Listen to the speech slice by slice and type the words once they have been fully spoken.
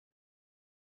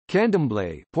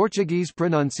Candomblé, Portuguese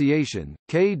pronunciation,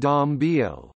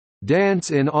 K-dom-bl, dance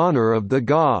in honor of the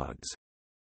gods,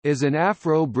 is an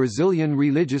Afro-Brazilian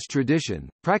religious tradition,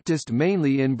 practiced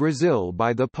mainly in Brazil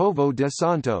by the Povo de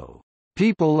Santo,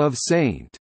 people of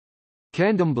saint.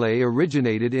 Candomblé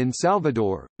originated in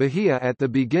Salvador, Bahia at the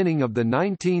beginning of the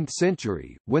 19th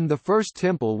century, when the first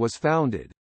temple was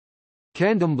founded.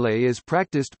 Candomblé is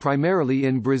practiced primarily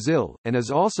in Brazil, and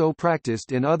is also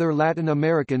practiced in other Latin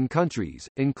American countries,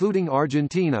 including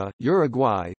Argentina,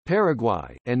 Uruguay,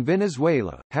 Paraguay, and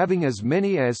Venezuela, having as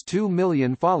many as 2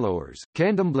 million followers.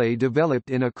 Candomblé developed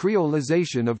in a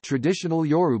creolization of traditional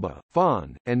Yoruba,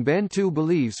 Fon, and Bantu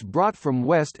beliefs brought from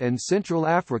West and Central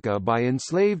Africa by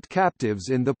enslaved captives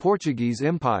in the Portuguese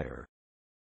Empire.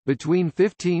 Between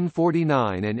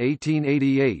 1549 and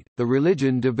 1888, the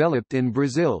religion developed in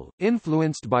Brazil,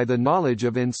 influenced by the knowledge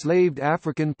of enslaved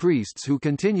African priests who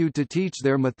continued to teach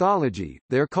their mythology,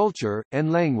 their culture,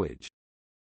 and language.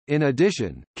 In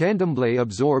addition, Candomblé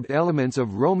absorbed elements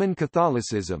of Roman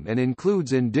Catholicism and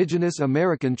includes indigenous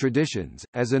American traditions.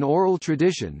 As an oral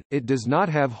tradition, it does not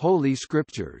have holy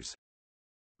scriptures.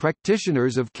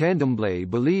 Practitioners of Candomblé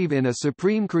believe in a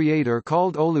supreme creator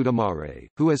called Olodumare,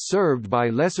 who is served by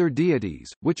lesser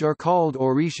deities, which are called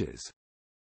orishas.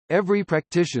 Every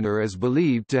practitioner is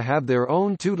believed to have their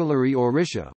own tutelary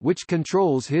orisha, which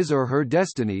controls his or her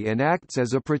destiny and acts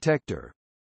as a protector.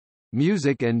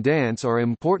 Music and dance are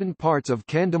important parts of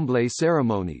Candomblé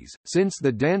ceremonies, since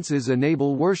the dances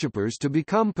enable worshippers to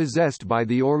become possessed by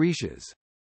the orishas.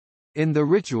 In the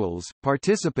rituals,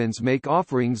 participants make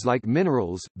offerings like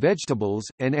minerals, vegetables,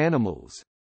 and animals.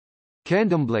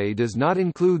 Candomblé does not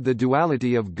include the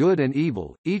duality of good and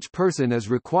evil. Each person is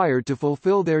required to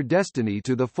fulfill their destiny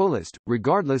to the fullest,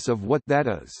 regardless of what that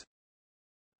is.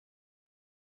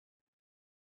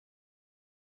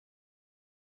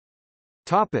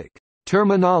 Topic: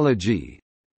 Terminology.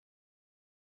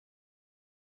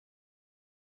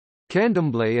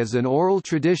 Candomblé is an oral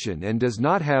tradition and does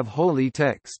not have holy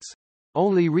texts.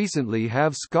 Only recently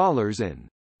have scholars and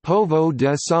Povo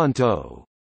de Santo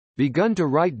begun to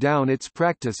write down its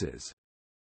practices.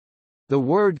 The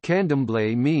word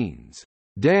candomblé means,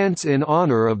 dance in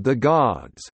honor of the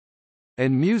gods,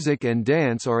 and music and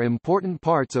dance are important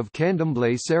parts of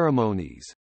candomblé ceremonies.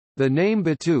 The name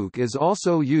Batuque is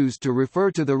also used to refer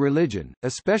to the religion,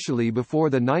 especially before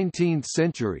the 19th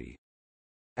century.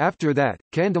 After that,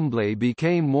 candomblé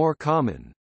became more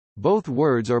common. Both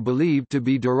words are believed to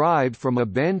be derived from a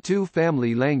Bantu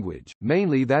family language,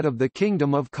 mainly that of the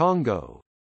Kingdom of Congo.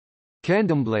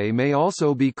 Candomblé may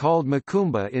also be called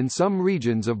macumba in some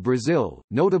regions of Brazil,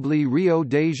 notably Rio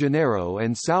de Janeiro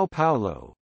and São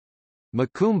Paulo.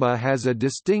 Macumba has a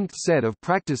distinct set of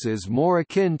practices more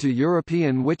akin to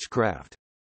European witchcraft.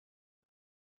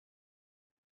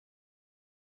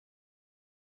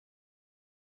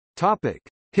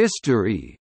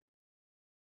 History.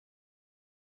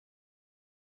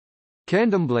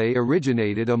 Candomblé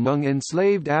originated among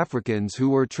enslaved Africans who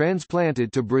were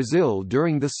transplanted to Brazil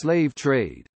during the slave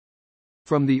trade.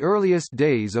 From the earliest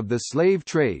days of the slave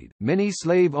trade, many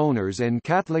slave owners and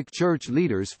Catholic Church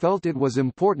leaders felt it was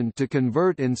important to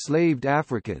convert enslaved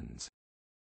Africans.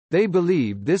 They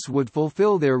believed this would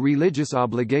fulfill their religious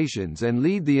obligations and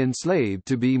lead the enslaved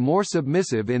to be more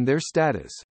submissive in their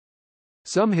status.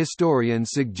 Some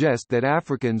historians suggest that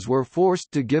Africans were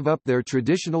forced to give up their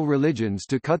traditional religions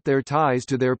to cut their ties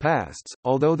to their pasts.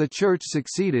 Although the Church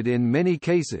succeeded in many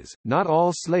cases, not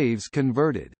all slaves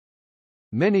converted.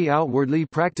 Many outwardly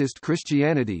practiced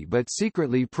Christianity but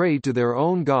secretly prayed to their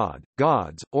own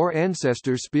gods, or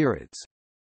ancestor spirits.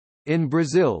 In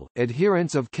Brazil,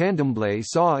 adherents of Candomblé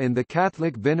saw in the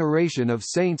Catholic veneration of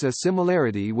saints a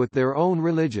similarity with their own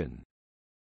religion.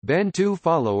 Bantu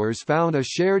followers found a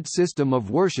shared system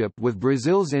of worship with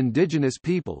Brazil's indigenous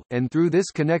people, and through this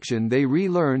connection they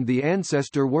relearned the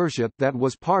ancestor worship that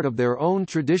was part of their own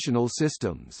traditional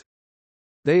systems.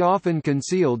 They often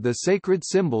concealed the sacred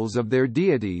symbols of their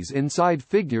deities inside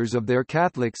figures of their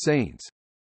Catholic saints.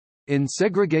 In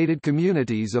segregated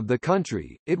communities of the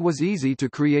country, it was easy to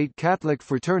create Catholic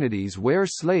fraternities where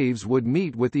slaves would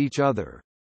meet with each other.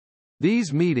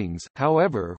 These meetings,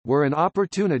 however, were an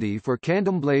opportunity for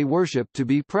Candomblé worship to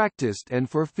be practiced and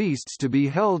for feasts to be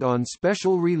held on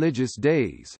special religious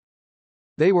days.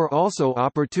 They were also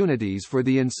opportunities for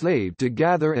the enslaved to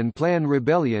gather and plan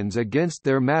rebellions against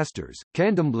their masters.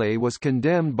 Candomblé was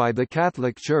condemned by the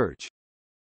Catholic Church.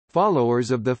 Followers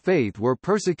of the faith were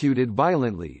persecuted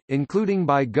violently, including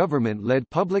by government-led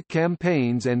public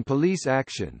campaigns and police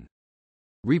action.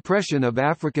 Repression of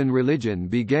African religion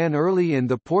began early in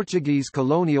the Portuguese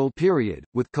colonial period,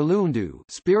 with Kalundu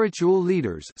spiritual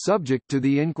leaders subject to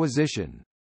the Inquisition.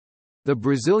 The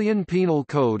Brazilian Penal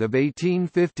Code of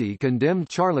 1850 condemned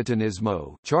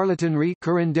charlatanismo, charlatanry,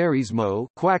 curanderismo,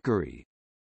 quackery.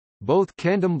 Both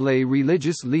Candomblé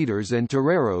religious leaders and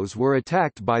toreros were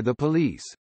attacked by the police.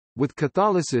 With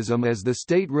Catholicism as the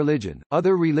state religion,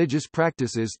 other religious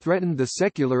practices threatened the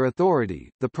secular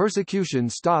authority. The persecution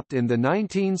stopped in the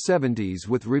 1970s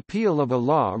with repeal of a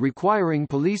law requiring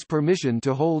police permission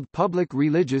to hold public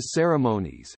religious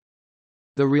ceremonies.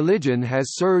 The religion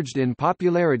has surged in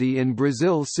popularity in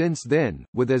Brazil since then,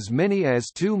 with as many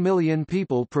as 2 million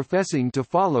people professing to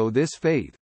follow this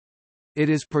faith. It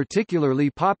is particularly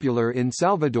popular in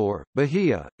Salvador,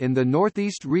 Bahia, in the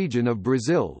northeast region of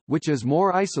Brazil, which is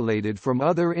more isolated from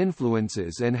other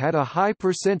influences and had a high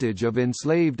percentage of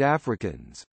enslaved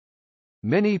Africans.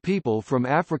 Many people from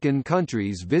African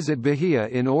countries visit Bahia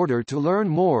in order to learn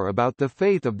more about the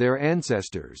faith of their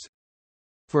ancestors.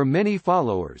 For many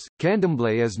followers,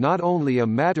 Candomblé is not only a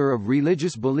matter of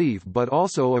religious belief but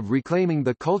also of reclaiming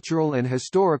the cultural and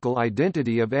historical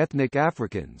identity of ethnic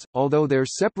Africans, although their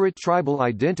separate tribal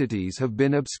identities have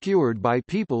been obscured by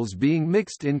peoples being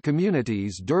mixed in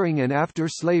communities during and after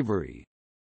slavery.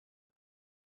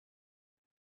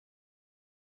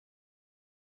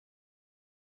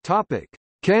 Topic: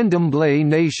 Candomblé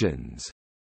nations.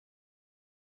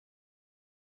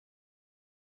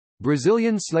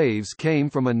 Brazilian slaves came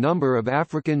from a number of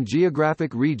African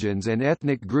geographic regions and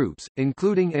ethnic groups,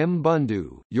 including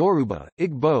Mbundu, Yoruba,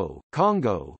 Igbo,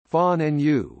 Congo, Fon and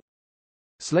Yu.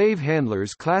 Slave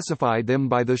handlers classified them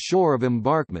by the shore of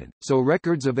embarkment, so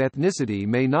records of ethnicity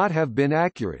may not have been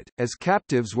accurate, as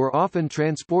captives were often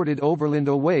transported overland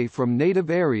away from native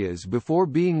areas before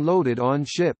being loaded on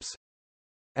ships.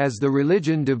 As the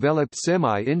religion developed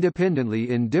semi-independently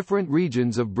in different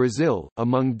regions of Brazil,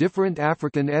 among different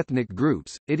African ethnic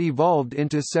groups, it evolved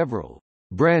into several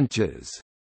branches,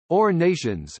 or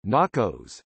nations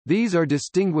nacos. These are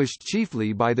distinguished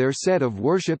chiefly by their set of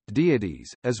worshipped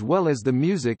deities, as well as the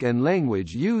music and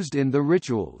language used in the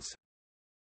rituals.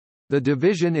 The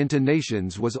division into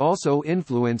nations was also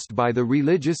influenced by the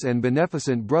religious and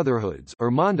beneficent brotherhoods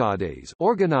Irmandades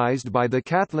organized by the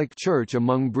Catholic Church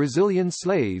among Brazilian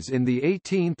slaves in the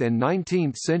 18th and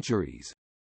 19th centuries.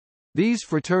 These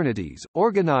fraternities,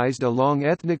 organized along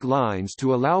ethnic lines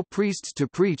to allow priests to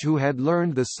preach who had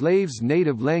learned the slaves'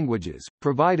 native languages,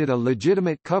 provided a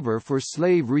legitimate cover for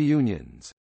slave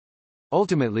reunions.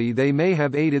 Ultimately they may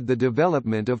have aided the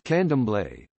development of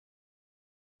Candomblé.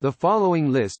 The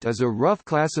following list is a rough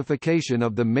classification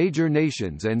of the major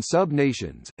nations and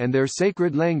sub-nations, and their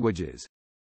sacred languages.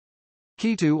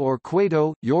 Kitu or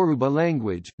Quato, Yoruba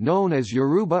language, known as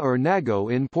Yoruba or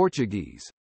Nago in Portuguese.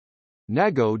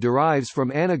 Nago derives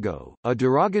from Anago, a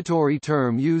derogatory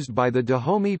term used by the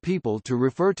Dahomey people to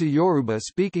refer to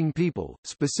Yoruba-speaking people,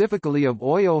 specifically of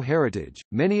Oyo heritage,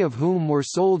 many of whom were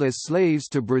sold as slaves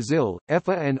to Brazil,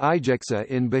 Efa and Ijexa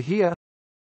in Bahia,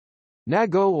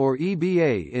 Nago or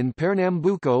Eba in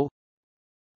Pernambuco,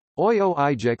 Oyo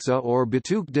Ijexa or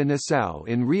Batuque de Nassau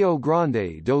in Rio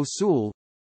Grande do Sul,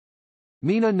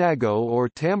 Mina Nago or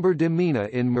Tambor de Mina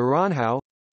in Maranhão,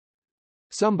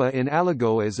 Samba in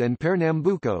Alagoas and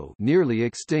Pernambuco nearly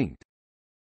extinct.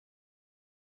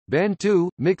 Bantu,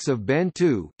 mix of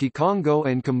Bantu, Kikongo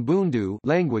and Kimbundu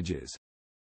languages.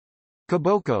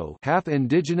 Caboclo, half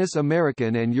indigenous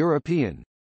American and European.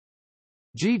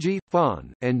 Gigi,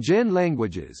 Fon, and Gen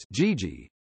languages Gigi.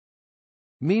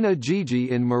 Mina Gigi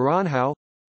in Maranhão,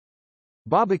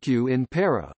 Barbecue in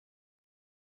Para,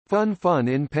 Fun Fun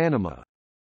in Panama.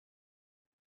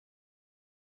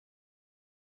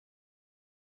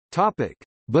 Topic: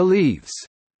 Beliefs.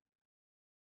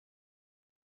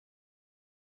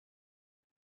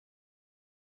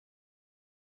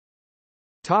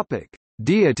 Topic: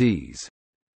 Deities.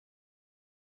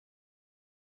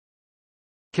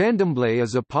 Candomblé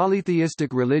is a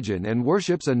polytheistic religion and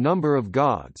worships a number of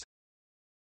gods.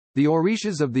 The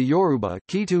Orishas of the Yoruba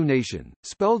Kitu nation,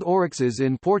 spelled Oryxes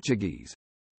in Portuguese.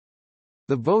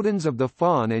 The Vodans of the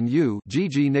Fon and Yu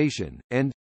Gigi nation,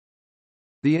 and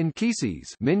the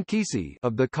Nkisi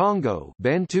of the Congo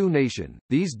Bantu nation.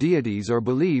 These deities are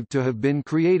believed to have been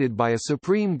created by a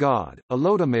supreme god,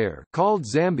 Olodumare, called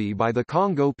Zambi by the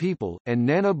Congo people, and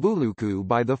Nana Buluku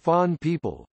by the Fon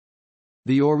people.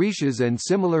 The Orishas and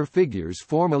similar figures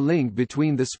form a link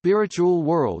between the spiritual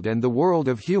world and the world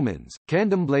of humans.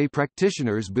 Candomblé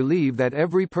practitioners believe that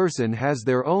every person has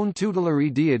their own tutelary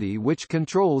deity which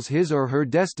controls his or her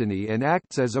destiny and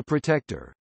acts as a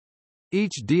protector.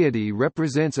 Each deity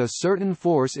represents a certain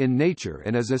force in nature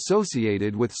and is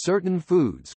associated with certain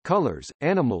foods, colors,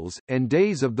 animals, and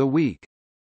days of the week.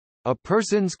 A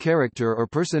person's character or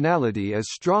personality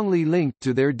is strongly linked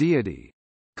to their deity.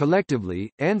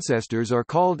 Collectively, ancestors are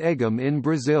called Egum in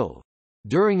Brazil.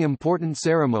 During important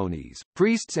ceremonies,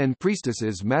 priests and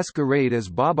priestesses masquerade as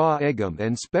Baba Egum,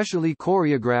 and specially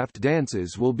choreographed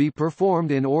dances will be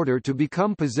performed in order to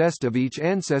become possessed of each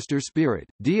ancestor spirit.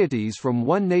 Deities from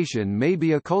one nation may be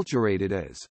acculturated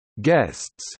as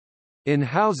guests in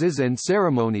houses and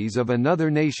ceremonies of another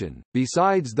nation,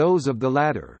 besides those of the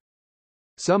latter.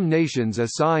 Some nations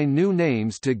assign new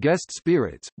names to guest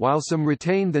spirits, while some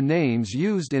retain the names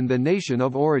used in the nation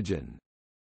of origin.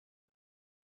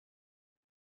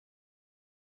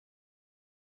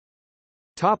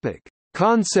 Topic: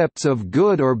 Concepts of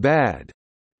good or bad.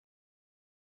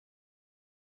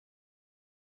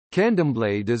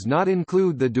 Candomblé does not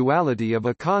include the duality of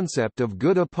a concept of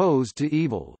good opposed to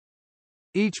evil.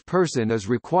 Each person is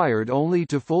required only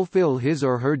to fulfill his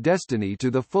or her destiny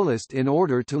to the fullest in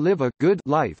order to live a good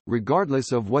life,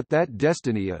 regardless of what that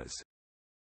destiny is.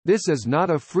 This is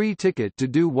not a free ticket to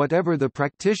do whatever the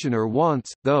practitioner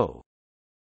wants, though.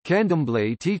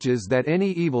 Candomblé teaches that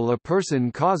any evil a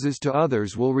person causes to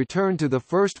others will return to the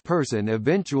first person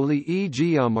eventually.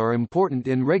 Egum are important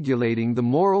in regulating the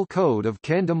moral code of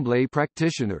Candomblé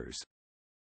practitioners.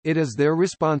 It is their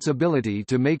responsibility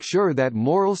to make sure that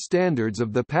moral standards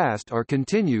of the past are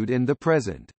continued in the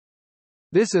present.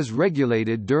 This is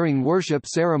regulated during worship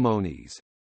ceremonies.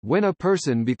 When a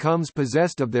person becomes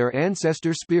possessed of their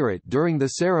ancestor spirit during the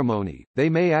ceremony, they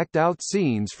may act out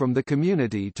scenes from the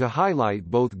community to highlight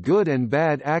both good and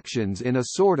bad actions in a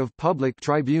sort of public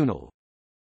tribunal.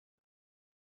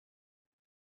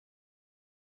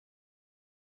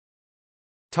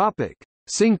 Topic: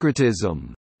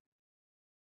 Syncretism.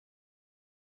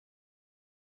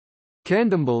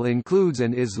 Candomblé includes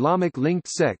an Islamic-linked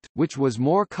sect, which was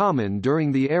more common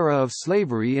during the era of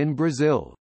slavery in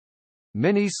Brazil.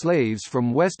 Many slaves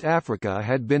from West Africa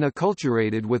had been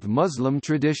acculturated with Muslim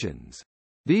traditions.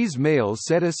 These males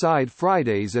set aside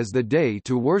Fridays as the day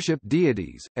to worship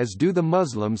deities, as do the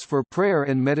Muslims for prayer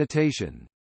and meditation.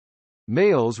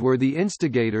 Males were the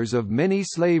instigators of many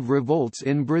slave revolts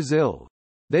in Brazil.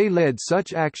 They led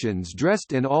such actions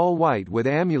dressed in all white with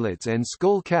amulets and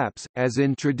skull caps, as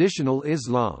in traditional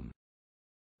Islam.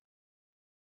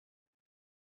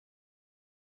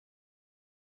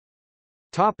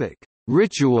 Topic: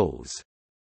 Rituals.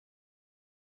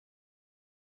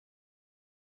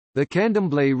 The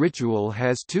Candomblé ritual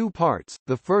has two parts.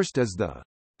 The first is the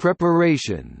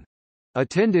preparation,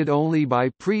 attended only by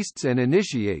priests and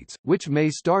initiates, which may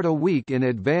start a week in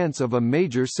advance of a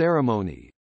major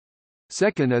ceremony.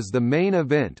 Second is the main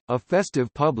event, a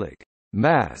festive public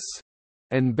mass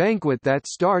and banquet that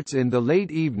starts in the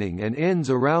late evening and ends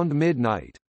around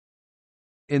midnight.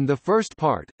 In the first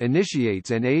part, initiates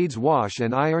and aides wash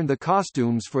and iron the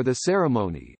costumes for the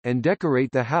ceremony, and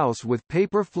decorate the house with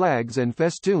paper flags and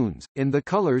festoons, in the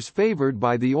colors favored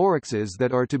by the oryxes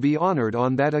that are to be honored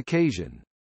on that occasion.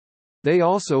 They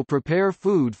also prepare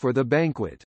food for the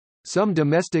banquet. Some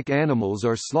domestic animals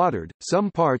are slaughtered,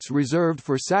 some parts reserved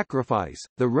for sacrifice,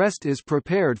 the rest is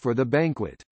prepared for the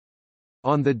banquet.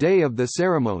 On the day of the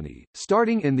ceremony,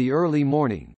 starting in the early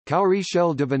morning, cowrie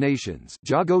shell divinations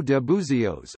Jogo de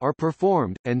Buzios are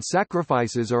performed, and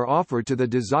sacrifices are offered to the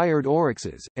desired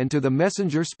oryxes, and to the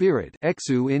messenger spirit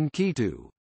Exu in Kitu.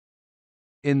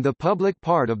 In the public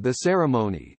part of the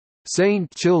ceremony,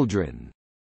 saint children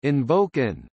invoke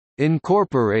and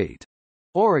incorporate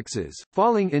oryxes,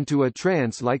 falling into a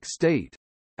trance-like state.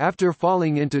 After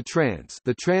falling into trance,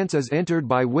 the trance is entered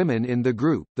by women in the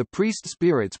group. The priest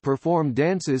spirits perform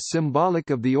dances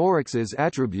symbolic of the oryx's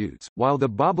attributes, while the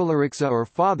Babalarixa or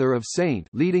father of saint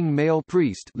leading male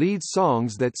priest leads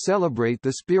songs that celebrate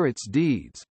the spirit's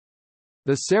deeds.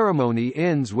 The ceremony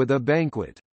ends with a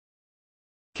banquet.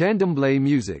 Candomblé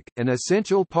music, an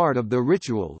essential part of the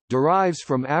ritual, derives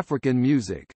from African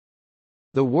music.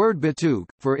 The word batuque,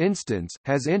 for instance,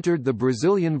 has entered the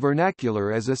Brazilian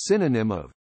vernacular as a synonym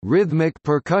of rhythmic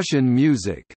percussion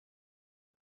music.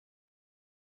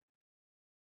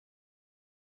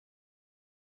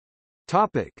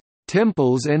 Topic: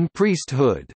 Temples and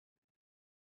priesthood.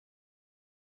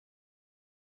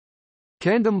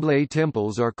 Candomblé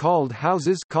temples are called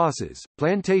houses, casas,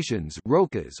 plantations,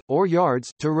 rocas, or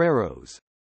yards, terreiros.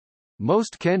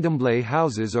 Most Candomblé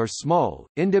houses are small,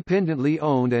 independently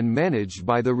owned and managed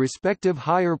by the respective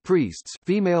higher priests,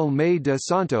 female Mãe de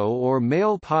Santo or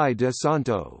male Pai de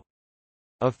Santo.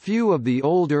 A few of the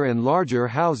older and larger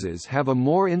houses have a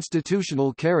more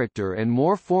institutional character and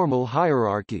more formal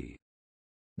hierarchy.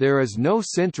 There is no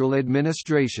central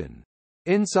administration.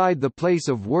 Inside the place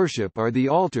of worship are the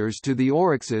altars to the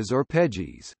oryxes or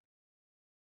pegis.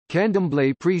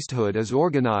 Candomblé priesthood is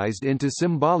organized into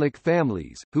symbolic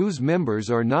families, whose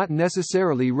members are not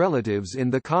necessarily relatives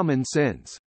in the common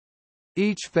sense.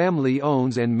 Each family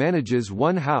owns and manages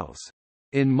one house.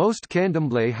 In most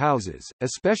Candomblé houses,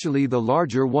 especially the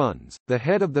larger ones, the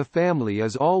head of the family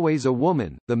is always a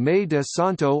woman, the Mãe de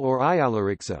Santo or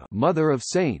Ayalarixa, mother of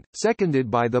saint,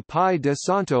 seconded by the Pai de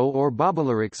Santo or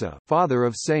Babalarixa, father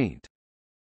of saint.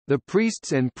 The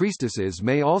priests and priestesses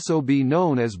may also be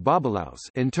known as babalaus,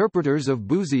 interpreters of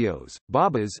buzios,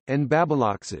 babas, and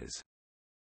babalaxes.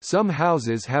 Some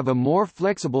houses have a more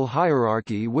flexible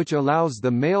hierarchy which allows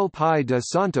the male Pai de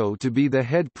Santo to be the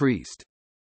head priest.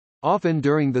 Often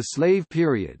during the slave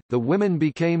period, the women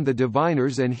became the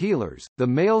diviners and healers. The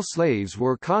male slaves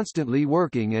were constantly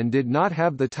working and did not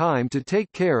have the time to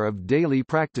take care of daily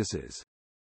practices.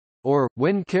 Or,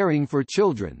 when caring for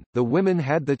children, the women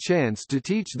had the chance to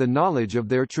teach the knowledge of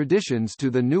their traditions to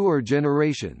the newer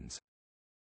generations.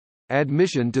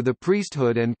 Admission to the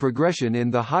priesthood and progression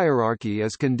in the hierarchy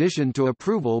is conditioned to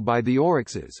approval by the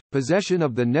oryxes, possession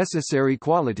of the necessary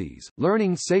qualities,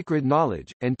 learning sacred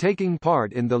knowledge, and taking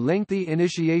part in the lengthy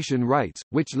initiation rites,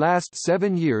 which last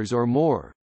 7 years or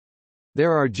more.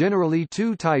 There are generally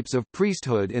two types of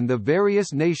priesthood in the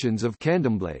various nations of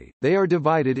Candomblé. They are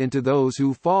divided into those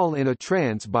who fall in a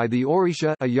trance by the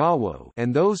Orisha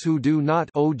and those who do not,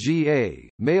 oga,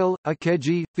 male,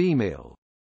 akeji, female.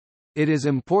 It is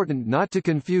important not to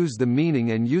confuse the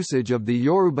meaning and usage of the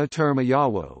Yoruba term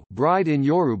Ayawo, bride in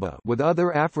Yoruba, with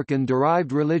other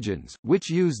African-derived religions, which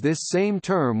use this same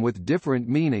term with different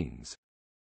meanings.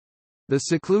 The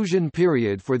seclusion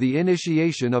period for the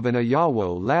initiation of an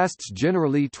Ayawo lasts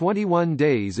generally 21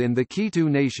 days in the Kitu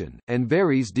nation, and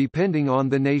varies depending on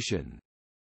the nation.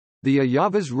 The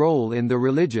Ayawa's role in the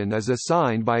religion is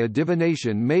assigned by a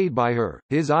divination made by her,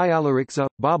 his Ayalarixa,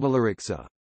 Babalarixa.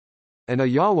 An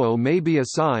Ayawo may be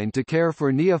assigned to care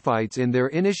for neophytes in their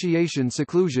initiation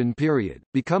seclusion period,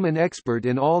 become an expert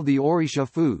in all the Orisha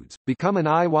foods, become an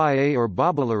Iya or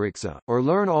Babalarixa, or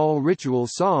learn all ritual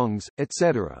songs,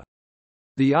 etc.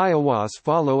 The Ayawas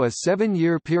follow a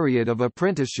 7-year period of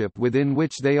apprenticeship within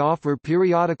which they offer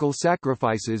periodical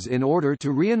sacrifices in order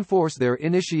to reinforce their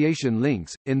initiation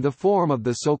links, in the form of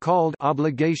the so-called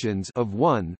obligations of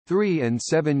 1, 3 and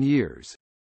 7 years.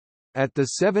 At the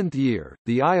 7th year,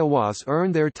 the Ayawas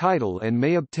earn their title and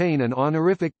may obtain an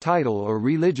honorific title or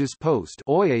religious post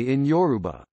Oye in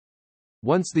Yoruba.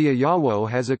 Once the Ayawo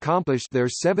has accomplished their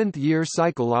 7th-year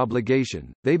cycle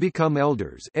obligation, they become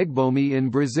elders Egbomi in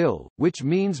Brazil, which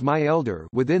means my elder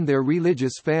within their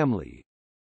religious family.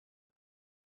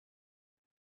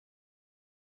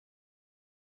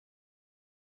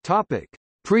 Topic: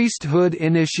 Priesthood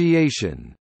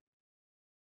initiation.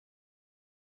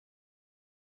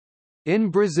 In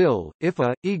Brazil,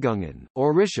 Ifa, Igungan,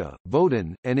 Orisha,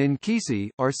 Vodun, and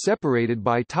Nkisi, are separated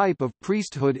by type of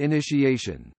priesthood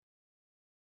initiation.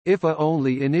 Ifa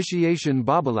only initiation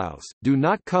babalaus, do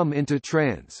not come into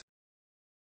trance.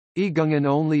 Igungan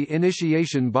only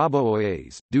initiation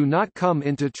babaoyes, do not come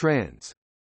into trance.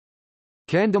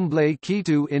 Candomblé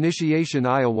Kitu initiation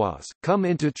Ayawas, come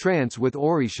into trance with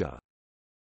Orisha.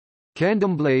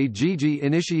 Candomblé Gigi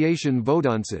initiation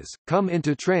Vodunses, come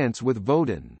into trance with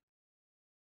Vodun.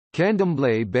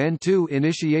 Candomblé Bantu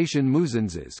initiation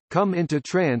Muzanzes, come into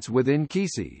trance with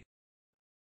Nkisi.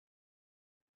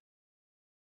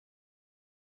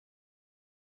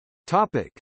 Topic: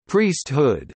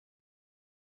 Priesthood.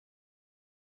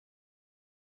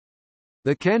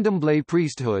 The Candomblé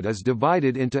priesthood is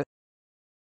divided into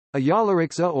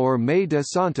Ayalarixa or Mãe de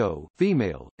Santo,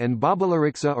 female, and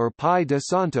Babalarixa or Pai de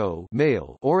Santo,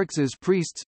 male, oryxes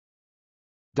priests.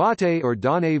 Date or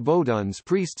Dane Voduns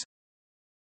priests.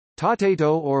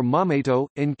 Tateto or Mameto,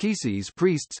 Nkisis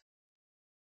priests.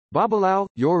 Babalao,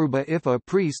 Yoruba Ifa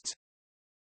priests.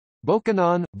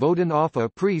 Bokanon, Vodun Afa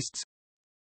priests.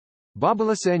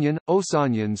 Babalasanyan,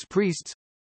 Osanyans priests.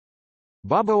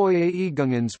 Babaoye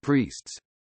Igungans priests.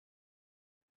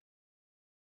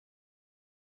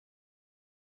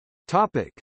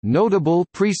 Topic: Notable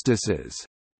priestesses.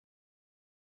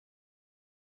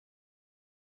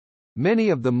 Many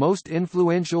of the most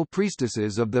influential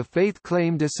priestesses of the faith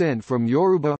claim descent from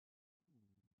Yoruba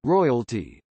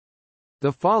royalty.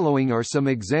 The following are some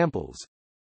examples.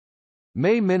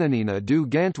 Mãe Menonina do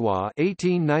Gantois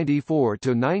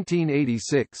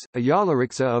 (1894–1986),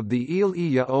 Ayalarixa of the Ile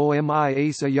Iya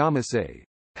Omia Sayamase,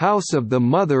 House of the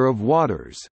Mother of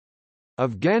Waters,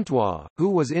 of Gantois, who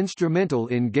was instrumental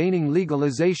in gaining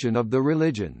legalization of the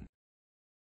religion.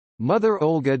 Mother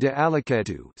Olga de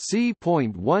Alaketu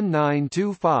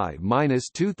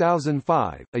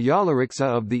c.1925-2005, Ayalarixa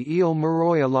of the Il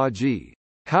Meroy Alaji,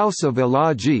 House of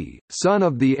Alaji, son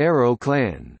of the Arrow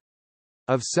clan,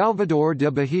 of Salvador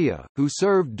de Bahia, who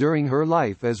served during her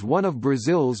life as one of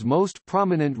Brazil's most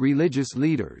prominent religious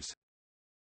leaders.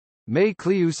 May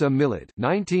Cleusa Millet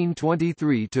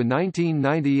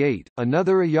 (1923–1998),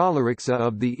 another Ayalarixa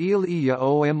of the Il Iya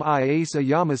Omias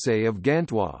Ayamase of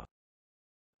Gantois.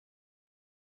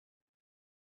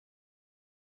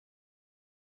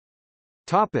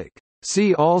 Topic.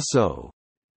 See also: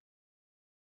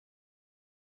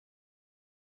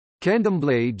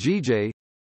 Candomblé Gj,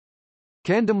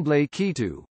 Candomblé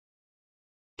Kitu,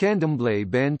 Candomblé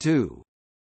Bantu.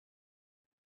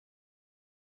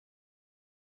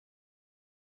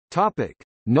 Topic.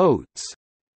 Notes.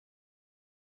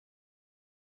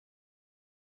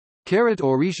 Carrot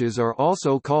orishas are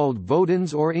also called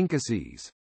Vodans or Incases.